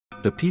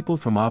The people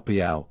from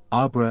Apayao,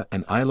 Abra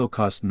and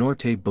Ilocos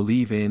Norte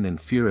believe in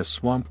and fear a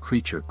swamp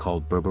creature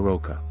called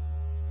Berberoka.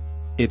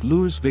 It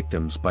lures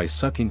victims by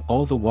sucking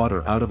all the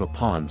water out of a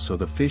pond so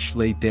the fish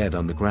lay dead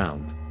on the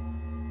ground.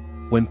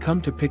 When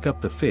come to pick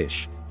up the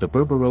fish, the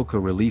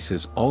Berberoka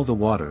releases all the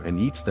water and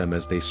eats them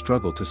as they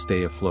struggle to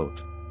stay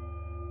afloat.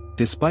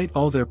 Despite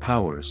all their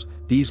powers,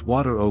 these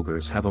water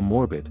ogres have a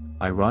morbid,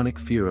 ironic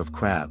fear of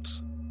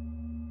crabs.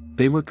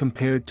 They were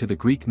compared to the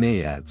Greek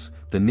naiads,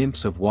 the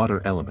nymphs of water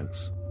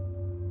elements.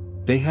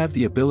 They have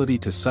the ability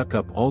to suck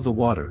up all the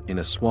water in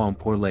a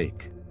swamp or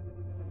lake.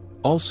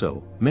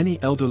 Also, many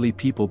elderly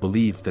people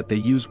believe that they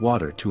use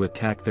water to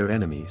attack their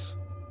enemies.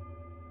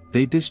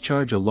 They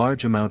discharge a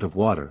large amount of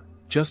water,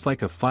 just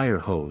like a fire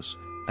hose,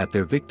 at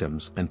their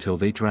victims until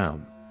they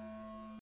drown.